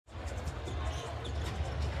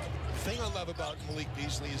thing I love about Malik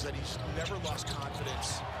Beasley is that he's never lost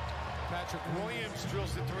confidence. Patrick Williams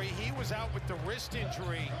drills the three. He was out with the wrist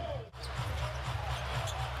injury.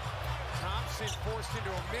 Thompson forced into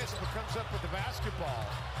a miss, but comes up with the basketball.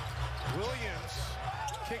 Williams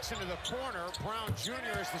kicks into the corner. Brown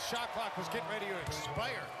Jr. as the shot clock was getting ready to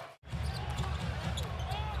expire.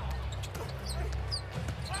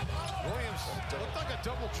 Williams looked like a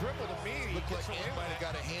double dribble to me. Looked like he might have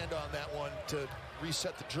got a hand on that one to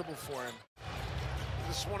reset the dribble for him.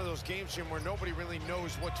 This is one of those games, Jim, where nobody really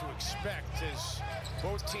knows what to expect, as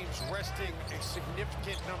both teams resting a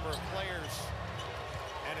significant number of players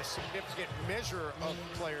and a significant measure of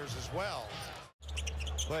players as well.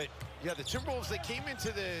 But yeah, the Timberwolves, they came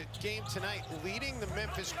into the game tonight leading the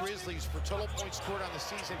Memphis Grizzlies for total points scored on the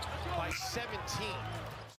season by 17.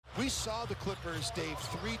 We saw the Clippers, Dave,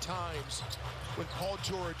 3 times when Paul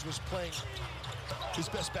George was playing his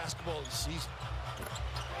best basketball of the season.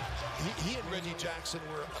 He and Reggie Jackson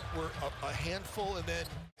were a handful, and then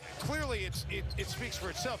clearly it speaks for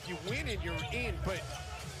itself. You win and you're in, but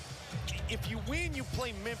if you win, you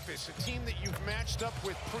play Memphis, a team that you've matched up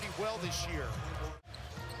with pretty well this year.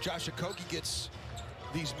 Josh Okogie gets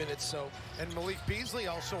these minutes, so. And Malik Beasley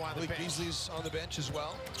also on the bench. Malik Beasley's on the bench as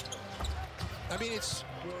well. I mean, it's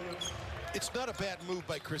not a bad move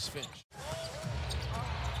by Chris Finch.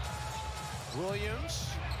 Williams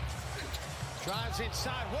drives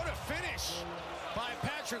inside. What a finish by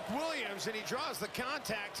Patrick Williams, and he draws the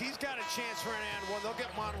contact. He's got a chance for an and one. They'll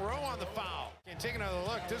get Monroe on the foul. And take another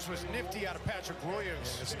look. This was nifty out of Patrick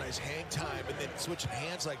Williams. That's a nice hang time, and then switching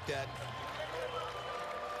hands like that.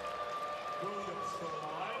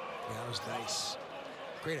 Yeah, that was nice.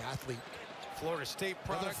 Great athlete. Florida State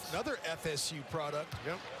product. Another FSU product.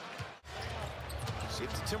 Yep. See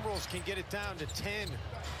if the Timberwolves can get it down to 10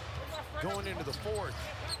 going into the fourth.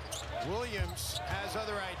 Williams has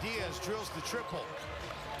other ideas, drills the triple.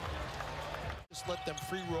 Just let them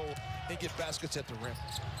free roll and get baskets at the rim.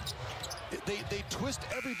 They twist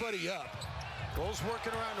everybody up. Bulls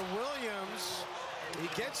working around to Williams. He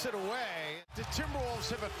gets it away. The Timberwolves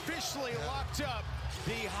have officially locked up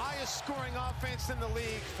the highest scoring offense in the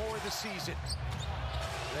league for the season.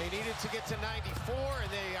 They needed to get to 94, and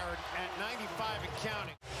they are at 95 and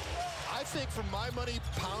counting. I think for my money,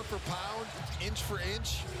 pound for pound, inch for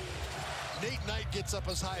inch, Nate Knight gets up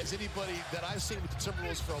as high as anybody that I've seen with the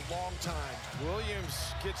Timberwolves for a long time.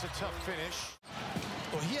 Williams gets a tough finish.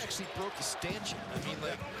 Well, he actually broke the stanchion. I mean,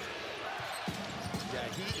 like... Yeah,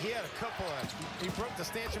 he had a couple of... He broke the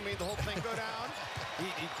stanchion, made the whole thing go down. He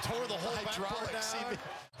tore the whole backboard down.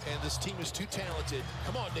 And this team is too talented.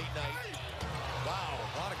 Come on, Nate Knight. Wow,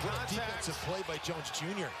 a lot of contact. Defensive play by Jones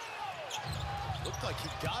Jr. Looked like he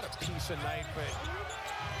got a piece of Knight, but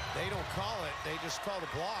they don't call it. They just call the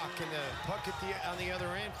block, and the puck on the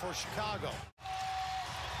other end for Chicago.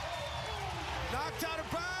 Knocked out of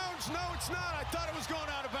bounds. No, it's not. I thought it was going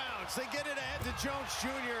out of bounds. They get it ahead to Jones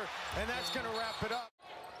Jr., and that's going to wrap it up.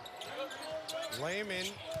 Layman,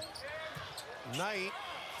 Knight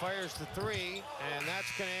fires the three, and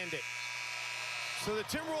that's going to end it. So the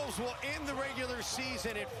Timberwolves will end the regular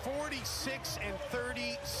season at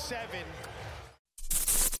 46-37.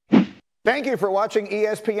 Thank you for watching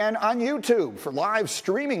ESPN on YouTube. For live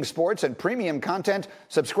streaming sports and premium content,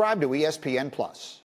 subscribe to ESPN+.